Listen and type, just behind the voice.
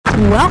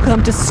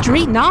Welcome to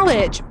Street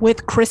Knowledge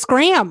with Chris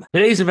Graham.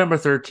 Today's November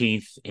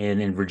 13th,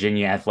 and in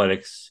Virginia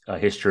athletics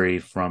history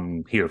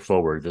from here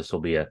forward, this will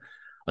be a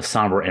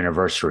somber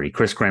anniversary.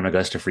 Chris Graham,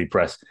 Augusta Free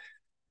Press.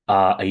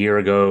 A year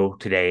ago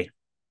today,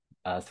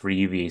 three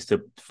UVA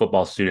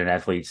football student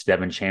athletes,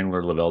 Devin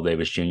Chandler, Lavelle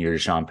Davis Jr.,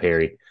 Deshaun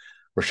Perry,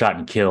 were shot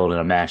and killed in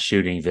a mass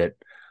shooting that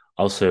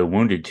also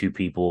wounded two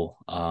people,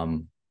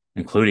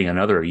 including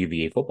another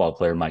UVA football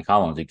player, Mike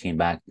Collins, who came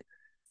back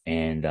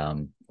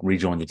and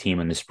rejoined the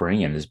team in the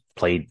spring and has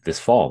played this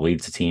fall.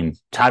 Leads the team,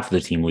 tied for the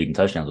team lead in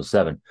touchdowns with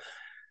 7.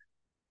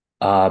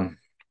 And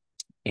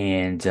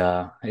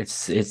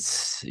it's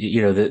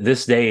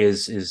this day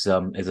is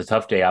a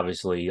tough day.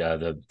 Obviously,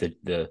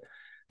 the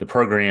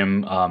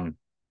program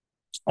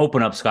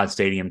open up Scott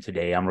Stadium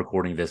today. I'm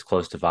recording this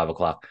close to 5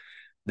 o'clock.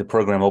 The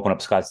program opened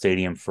up Scott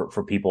Stadium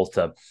for people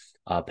to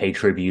pay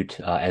tribute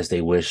as they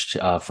wished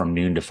from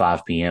noon to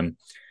 5 p.m.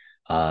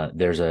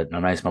 There's a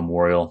nice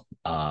memorial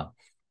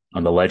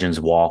on the Legends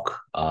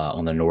Walk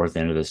on the north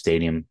end of the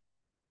stadium,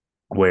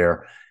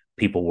 where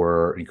people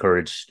were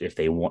encouraged, if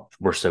they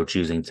were so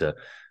choosing, to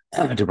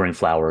bring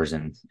flowers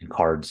and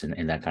cards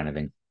and that kind of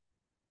thing.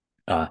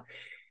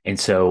 And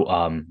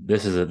so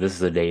this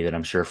is a day that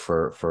I'm sure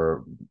for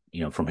from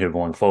here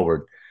going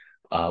forward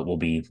will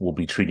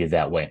be treated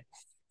that way.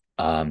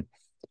 And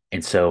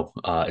so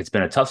it's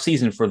been a tough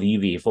season for the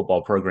UVA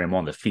football program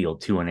on the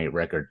field, 2-8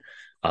 record.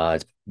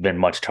 It's been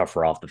much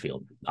tougher off the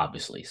field,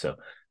 obviously. So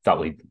thought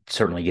we'd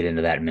certainly get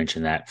into that and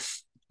mention that.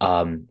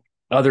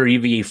 Other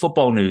UVA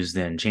football news,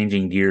 then,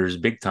 changing gears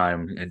big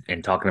time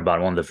and talking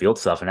about on the field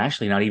stuff, and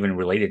actually not even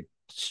related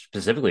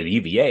specifically to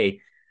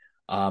UVA,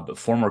 but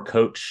former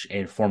coach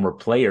and former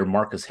player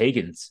Marques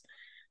Hagans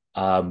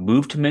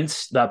moved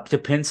to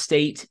Penn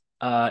State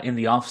in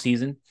the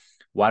offseason.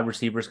 Wide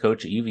receivers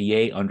coach at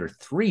UVA under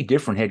 3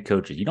 different head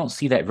coaches. You don't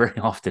see that very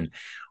often,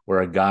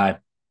 where a guy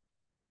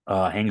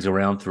hangs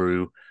around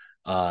through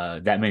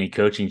that many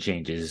coaching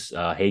changes.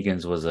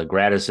 Hagans was a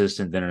grad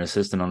assistant, then an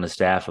assistant on the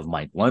staff of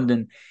Mike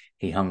London.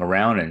 He hung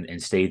around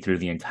and stayed through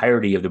the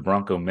entirety of the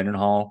Bronco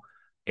Mendenhall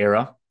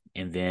era,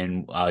 and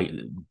then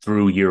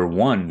through year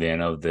 1 then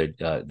of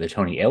the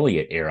Tony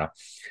Elliott era.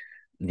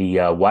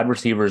 The wide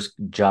receivers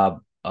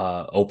job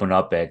opened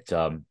up at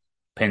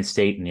Penn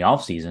State in the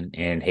offseason,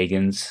 and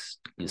Hagans,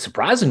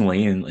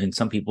 surprisingly, in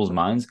some people's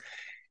minds,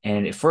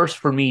 and at first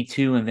for me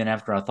too, and then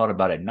after I thought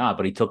about it, not,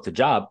 but he took the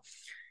job.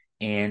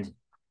 And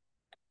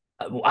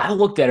I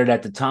looked at it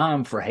at the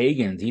time for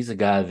Hagans. He's a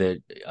guy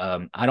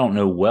that I don't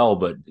know well,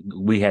 but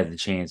we had the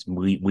chance,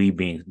 we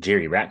being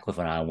Jerry Ratcliffe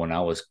and I, when I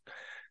was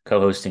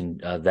co-hosting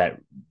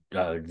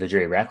the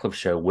Jerry Ratcliffe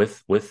show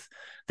with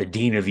the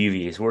dean of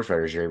UVA sports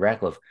writers, Jerry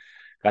Ratcliffe,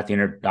 got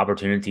the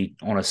opportunity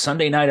on a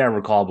Sunday night, I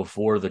recall,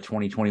 before the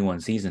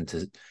 2021 season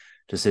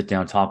to sit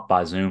down, talk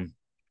by Zoom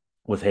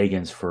with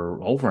Hagans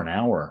for over an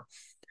hour.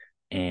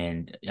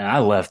 And I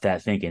left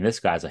that thinking, this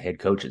guy's a head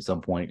coach at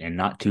some point and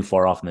not too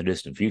far off in the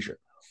distant future.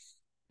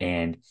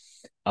 And,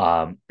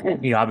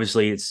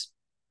 obviously it's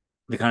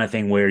the kind of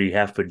thing where you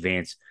have to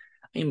advance.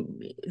 I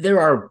mean, there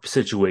are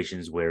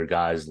situations where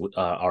guys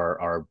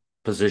are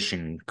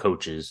position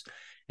coaches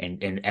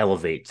and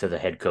elevate to the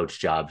head coach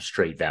job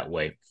straight that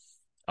way.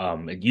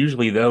 It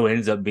usually, though,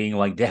 ends up being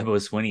like Dabo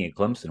Swinney at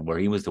Clemson, where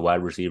he was the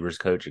wide receivers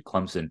coach at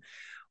Clemson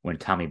when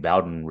Tommy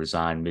Bowden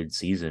resigned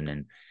mid-season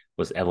and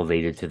was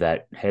elevated to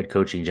that head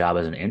coaching job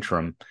as an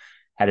interim.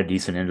 Had a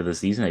decent end of the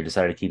season. They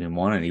decided to keep him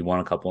on, and he won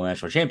a couple of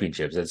national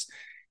championships. That's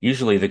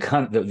usually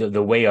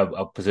the way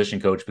a position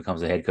coach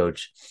becomes a head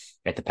coach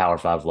at the Power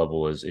 5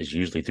 level is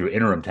usually through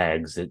interim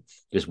tags that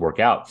just work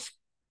out.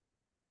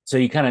 So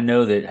you kind of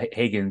know that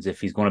Hagans, if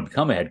he's going to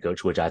become a head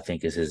coach, which I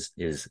think is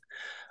it's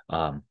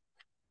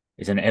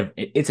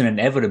an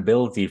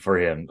inevitability for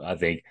him. I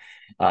think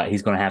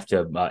he's going to have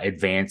to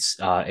advance,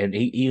 and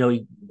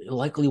he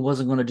likely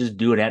wasn't going to just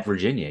do it at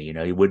Virginia.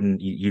 He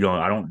wouldn't.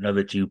 I don't know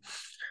that you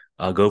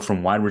go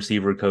from wide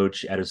receiver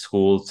coach at a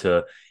school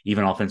to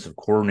even offensive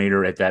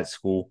coordinator at that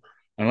school,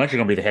 unless you're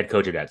going to be the head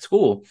coach at that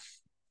school.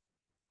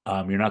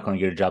 You're not going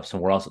to get a job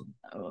somewhere else,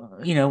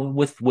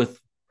 with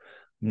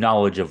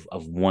knowledge of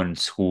one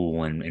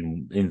school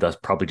and thus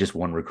probably just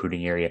one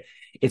recruiting area.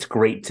 It's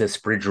great to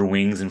spread your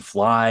wings and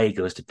fly. He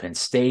goes to Penn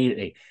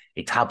State,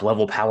 a top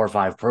level Power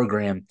 5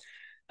 program.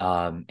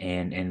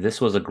 And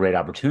this was a great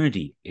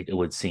opportunity, it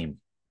would seem.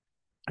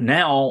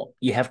 Now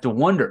you have to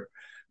wonder.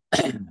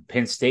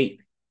 Penn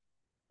State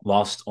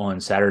lost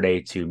on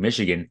Saturday to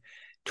Michigan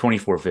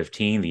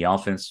 24-15. The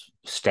offense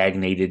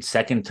stagnated,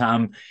 second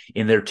time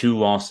in their 2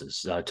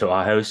 losses, to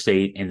Ohio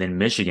State and then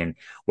Michigan,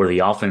 where the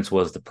offense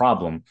was the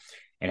problem.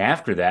 And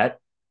after that,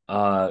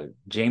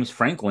 James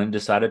Franklin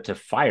decided to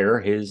fire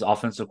his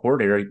offensive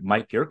coordinator,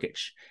 Mike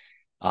Yurcich.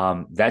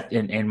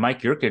 And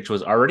Mike Yurcich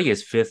was already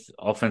his 5th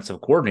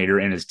offensive coordinator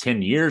in his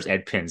 10 years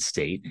at Penn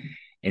State.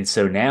 And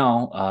so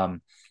now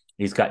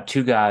he's got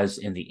 2 guys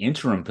in the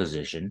interim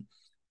position,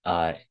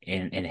 and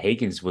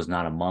Hagans was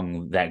not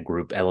among that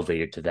group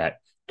elevated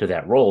to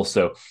that role.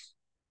 So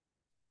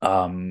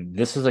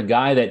this is a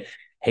guy that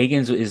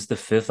Hagans is the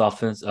 5th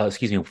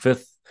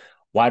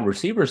wide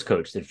receivers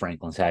coach that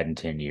Franklin's had in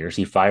 10 years.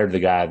 He fired the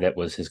guy that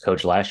was his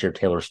coach last year,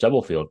 Taylor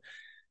Stubblefield,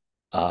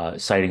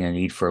 citing a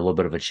need for a little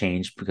bit of a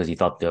change because he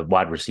thought the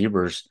wide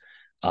receivers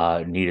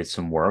needed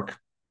some work.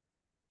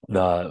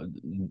 The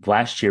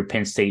last year,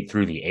 Penn State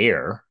threw the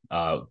air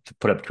to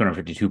put up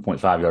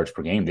 252.5 yards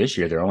per game. This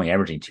year, they're only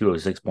averaging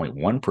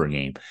 206.1 per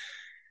game.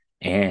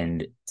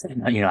 And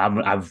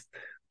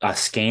I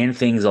scan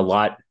things a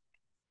lot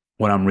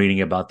when I'm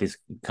reading about these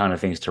kind of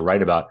things to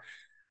write about.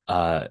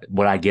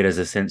 What I get is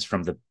a sense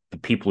from the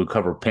people who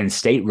cover Penn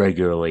State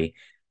regularly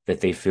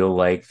that they feel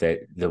like that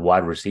the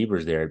wide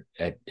receivers there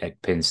at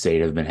Penn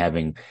State have been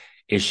having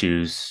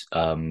issues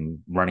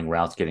running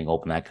routes, getting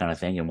open, that kind of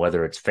thing. And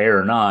whether it's fair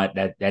or not,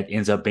 that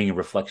ends up being a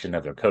reflection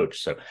of their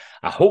coach. So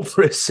I hope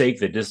for his sake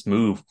that this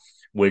move,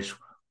 which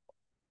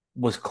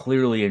was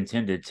clearly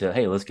intended to,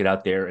 hey, let's get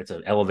out there. It's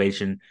an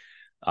elevation,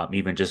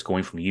 even just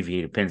going from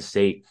UVA to Penn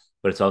State,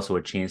 but it's also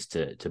a chance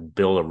to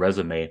build a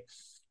resume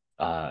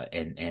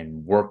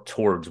and work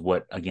towards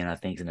what, again, I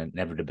think is an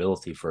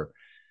inevitability for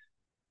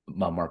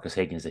Marques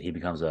Hagans, that he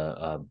becomes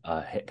a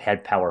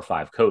head Power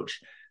 5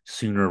 coach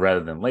sooner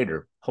rather than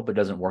later. Hope it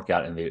doesn't work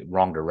out in the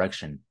wrong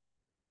direction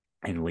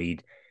and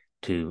lead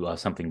to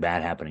something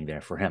bad happening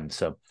there for him.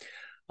 So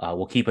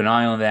we'll keep an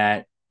eye on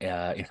that.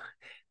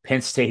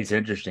 Penn State's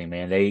interesting,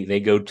 man. They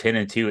go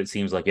 10-2. It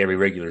seems like every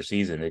regular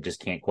season. They just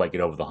can't quite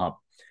get over the hump.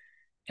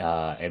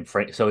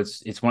 So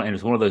it's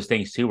one of those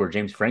things too where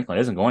James Franklin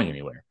isn't going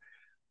anywhere.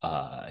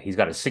 He's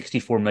got a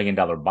 $64 million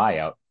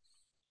buyout.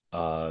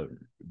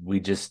 We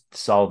just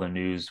saw the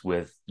news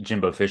with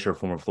Jimbo Fisher,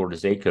 former Florida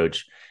State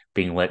coach,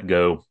 being let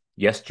go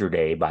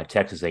yesterday by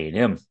Texas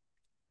A&M.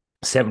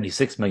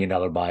 $76 million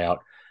buyout.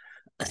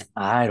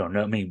 I don't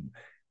know. I mean,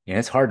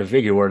 it's hard to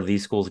figure where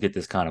these schools get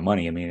this kind of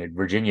money. I mean,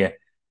 Virginia,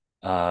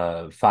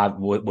 five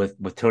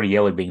with Tony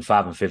Yelly being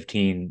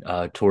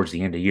 5-15 towards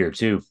the end of year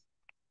two.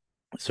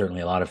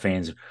 Certainly, a lot of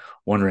fans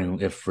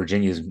wondering if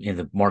Virginia's in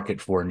the market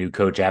for a new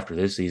coach after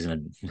this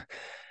season.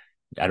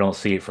 I don't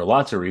see it for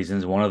lots of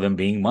reasons. One of them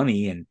being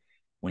money, and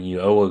when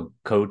you owe a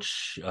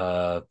coach,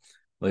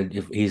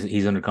 if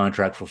he's under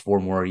contract for 4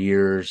 more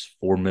years,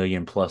 $4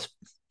 million plus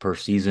per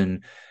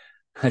season,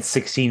 that's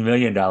 $16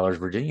 million.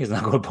 Virginia's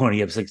not going to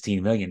pony up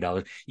 $16 million.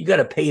 You got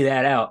to pay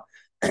that out,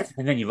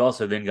 and then you've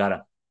also then got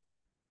to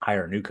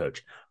hire a new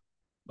coach.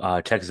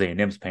 Texas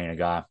A&M's paying a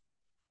guy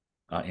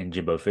in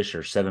Jimbo Fisher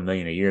 $7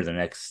 million a year the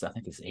next, I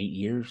think it's 8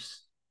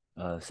 years,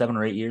 7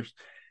 or 8 years,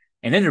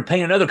 and then they're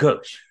paying another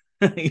coach.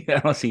 I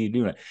don't see you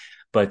doing it,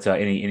 but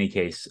in any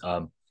case,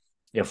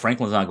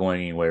 Franklin's not going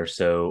anywhere,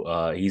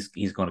 so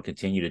he's going to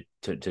continue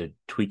to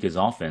tweak his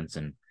offense,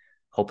 and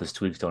hope his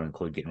tweaks don't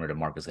include getting rid of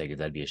Marques Hagans.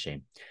 That'd be a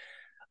shame.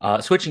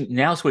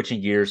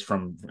 Switching gears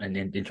from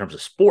in terms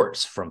of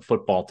sports, from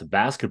football to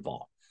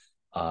basketball.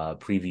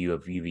 Preview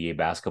of UVA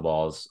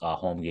basketball's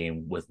home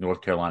game with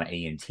North Carolina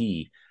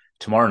A&T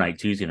tomorrow night,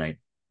 Tuesday night.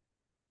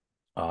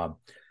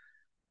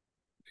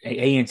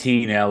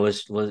 A&T now.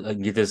 Let's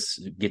get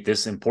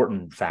this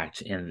important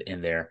fact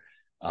in there.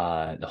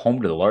 The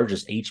home to the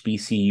largest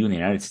HBCU in the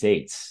United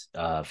States,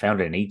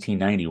 founded in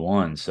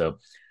 1891. So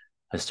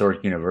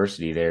historic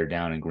university there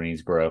down in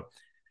Greensboro.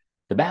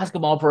 The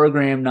basketball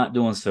program not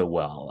doing so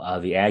well.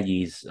 The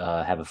Aggies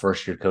have a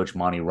first-year coach,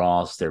 Monty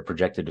Ross. They're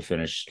projected to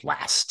finish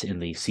last in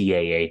the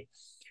CAA,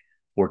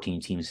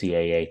 14-team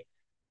CAA.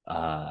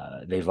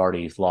 They've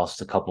already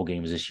lost a couple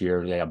games this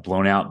year. They got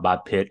blown out by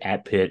Pitt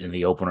at Pitt in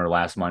the opener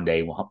last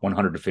Monday,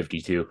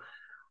 100-52.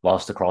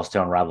 Lost to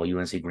crosstown rival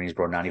UNC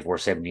Greensboro,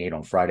 94-78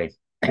 on Friday.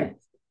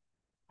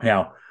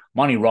 Now,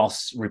 Monty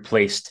Ross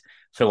replaced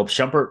Philip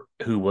Shumpert,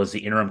 who was the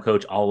interim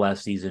coach all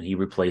last season. He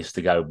replaced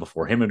the guy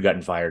before him who'd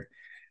gotten fired.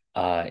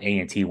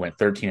 A&T went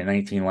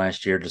 13-19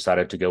 last year,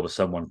 decided to go with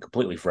someone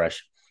completely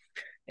fresh.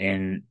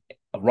 And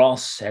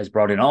Ross has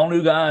brought in all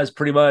new guys,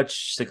 pretty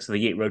much 6 of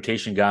the 8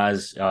 rotation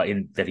guys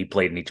that he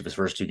played in each of his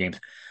first 2 games.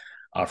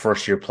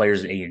 First-year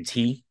players at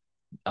A&T.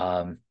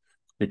 The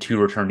 2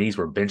 returnees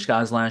were bench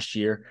guys last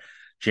year.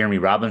 Jeremy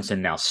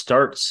Robinson now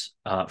starts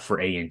for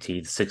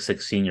A&T, the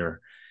 6'6"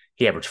 senior.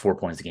 He averaged 4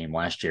 points a game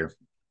last year.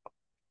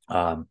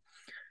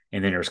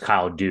 And then there's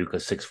Kyle Duke, a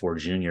 6'4"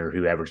 junior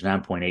who averaged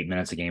 9.8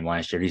 minutes a game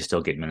last year. He's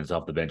still getting minutes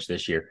off the bench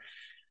this year.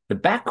 The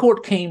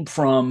backcourt came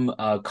from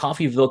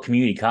Coffeyville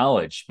Community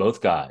College,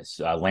 both guys.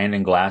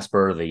 Landon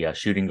Glasper, the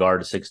shooting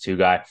guard, a 6'2"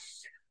 guy,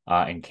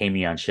 and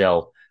Kamion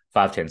Shell,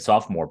 5'10"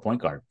 sophomore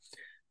point guard.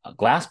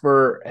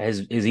 Glasper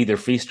is either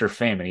feast or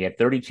famine. He had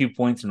 32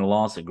 points in the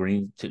loss at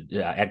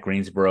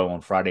Greensboro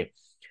on Friday,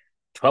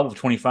 12 of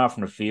 25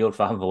 from the field,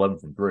 5 of 11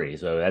 from 3.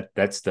 So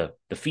that's the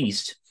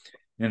feast.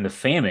 And then the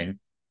famine,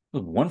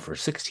 1 for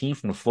 16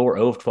 from the floor,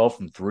 0 of 12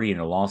 from 3 in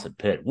the loss at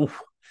Pitt.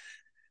 Oof.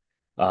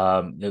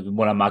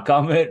 One of my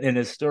comment in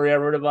the story I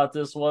wrote about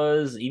this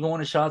was, even when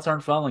the shots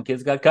aren't falling,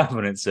 kids got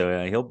confidence,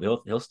 so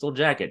he'll still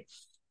jack it.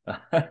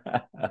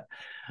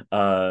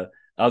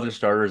 Other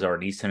starters are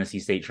an East Tennessee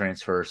State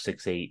transfer,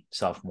 6'8"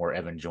 sophomore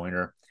Evan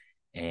Joyner,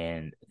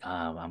 and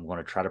I'm going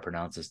to try to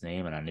pronounce his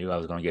name, and I knew I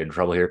was going to get in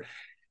trouble here.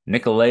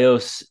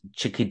 Nikolaos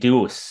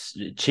Chitikoudis,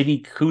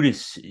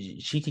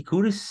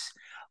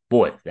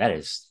 Boy, that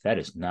is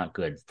not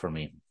good for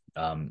me.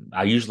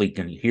 I usually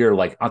can hear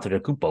like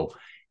Antetokounmpo,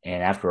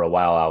 and after a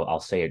while, I'll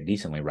say it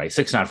decently right.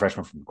 6'9"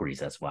 freshman from Greece.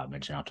 That's why I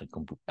mentioned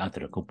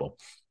Antetokounmpo.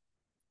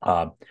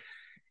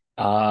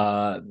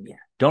 Uh,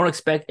 don't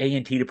expect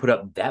A&T to put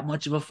up that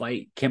much of a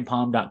fight.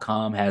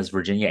 KenPom.com has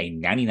Virginia a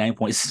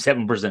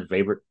 99.7%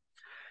 favorite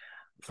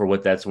for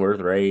what that's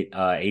worth, right?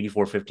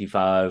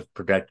 84-55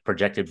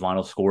 projected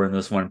final score in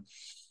this one.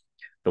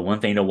 The one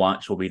thing to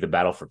watch will be the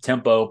battle for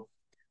tempo.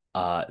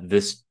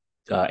 This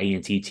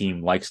A&T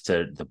team likes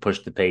to push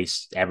the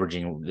pace,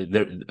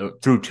 averaging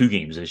through 2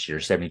 games this year,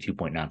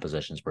 72.9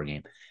 possessions per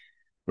game.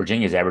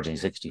 Virginia's averaging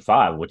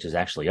 65, which is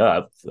actually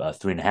up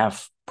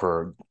 3.5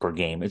 per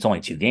game. It's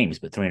only 2 games,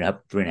 but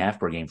 3.5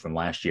 per game from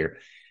last year.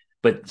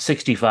 But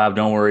 65,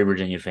 don't worry,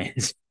 Virginia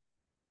fans.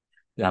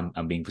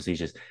 I'm being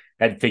facetious.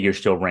 That figure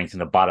still ranks in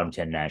the bottom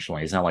 10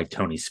 nationally. It's not like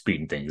Tony's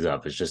speeding things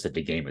up. It's just that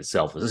the game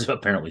itself is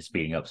apparently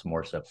speeding up some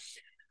more. So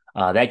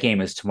that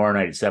game is tomorrow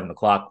night at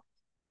 7:00.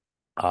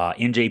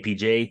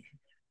 NJPJ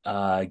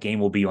game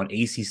will be on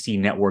ACC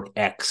Network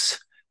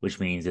X, which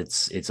means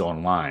it's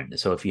online.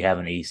 So if you have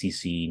an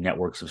ACC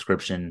Network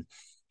subscription,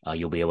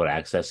 you'll be able to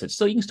access it.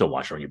 So you can still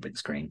watch it on your big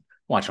screen,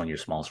 watch on your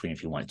small screen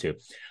if you want to.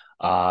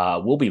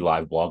 We'll be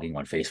live blogging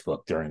on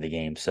Facebook during the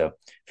game. So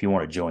if you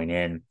want to join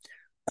in,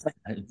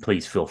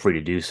 please feel free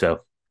to do so.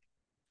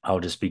 I'll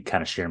just be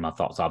kind of sharing my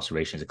thoughts,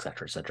 observations, et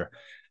cetera, et cetera.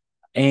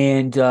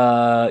 And,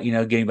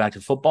 getting back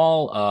to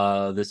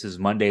football, this is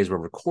Monday as we're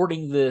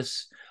recording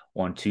this.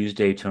 On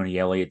Tuesday, Tony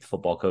Elliott, the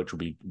football coach, will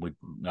be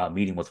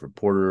meeting with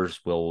reporters.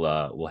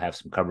 We'll have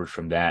some coverage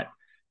from that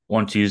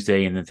on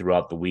Tuesday and then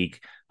throughout the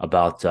week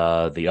about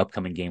the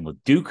upcoming game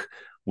with Duke,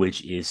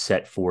 which is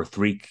set for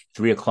 3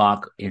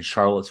 o'clock in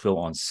Charlottesville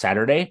on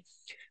Saturday.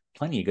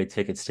 Plenty of good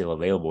tickets still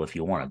available if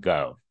you want to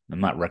go. I'm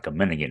not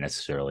recommending it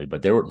necessarily,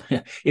 but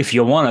if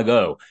you want to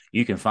go,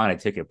 you can find a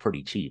ticket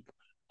pretty cheap.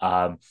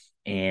 And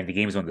the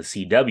game is on the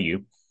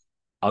CW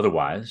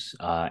otherwise,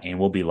 and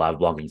we'll be live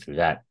blogging through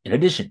that in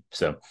addition.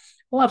 So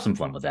we'll have some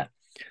fun with that.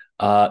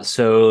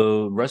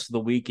 So rest of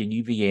the week in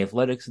UVA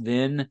athletics,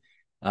 then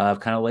I've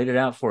kind of laid it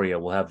out for you.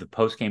 We'll have the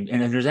post game,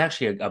 and then there's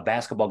actually a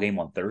basketball game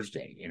on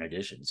Thursday in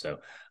addition. So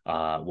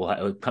we'll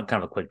have kind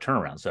of a quick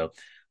turnaround. So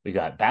we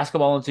got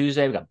basketball on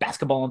Tuesday, we got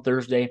basketball on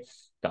Thursday,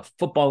 got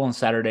football on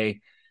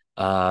Saturday.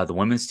 The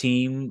women's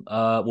team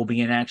will be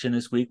in action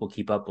this week. We'll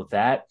keep up with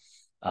that.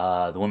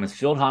 The women's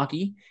field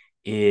hockey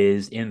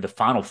is in the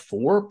Final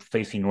Four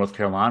facing North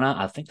Carolina.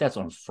 I think that's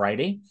on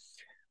Friday.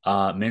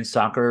 Men's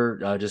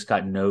soccer just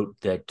got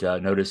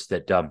noticed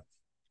that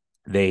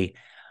they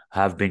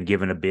have been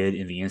given a bid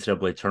in the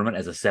NCAA tournament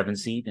as a 7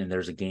 seed, and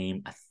there's a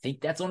game. I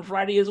think that's on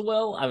Friday as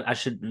well. I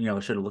should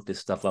have looked this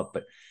stuff up,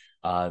 but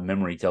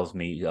memory tells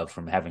me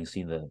from having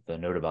seen the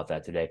note about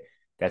that today.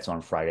 That's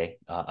on Friday,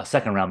 a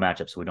second round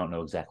matchup, so we don't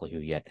know exactly who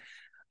yet.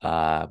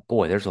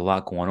 Boy, there's a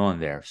lot going on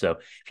there. So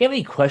if you have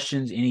any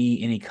questions,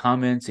 any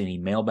comments, any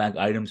mailbag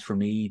items for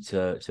me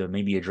to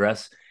maybe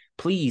address,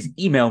 please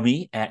email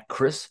me at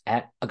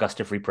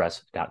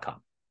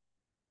chris@augustafreepress.com.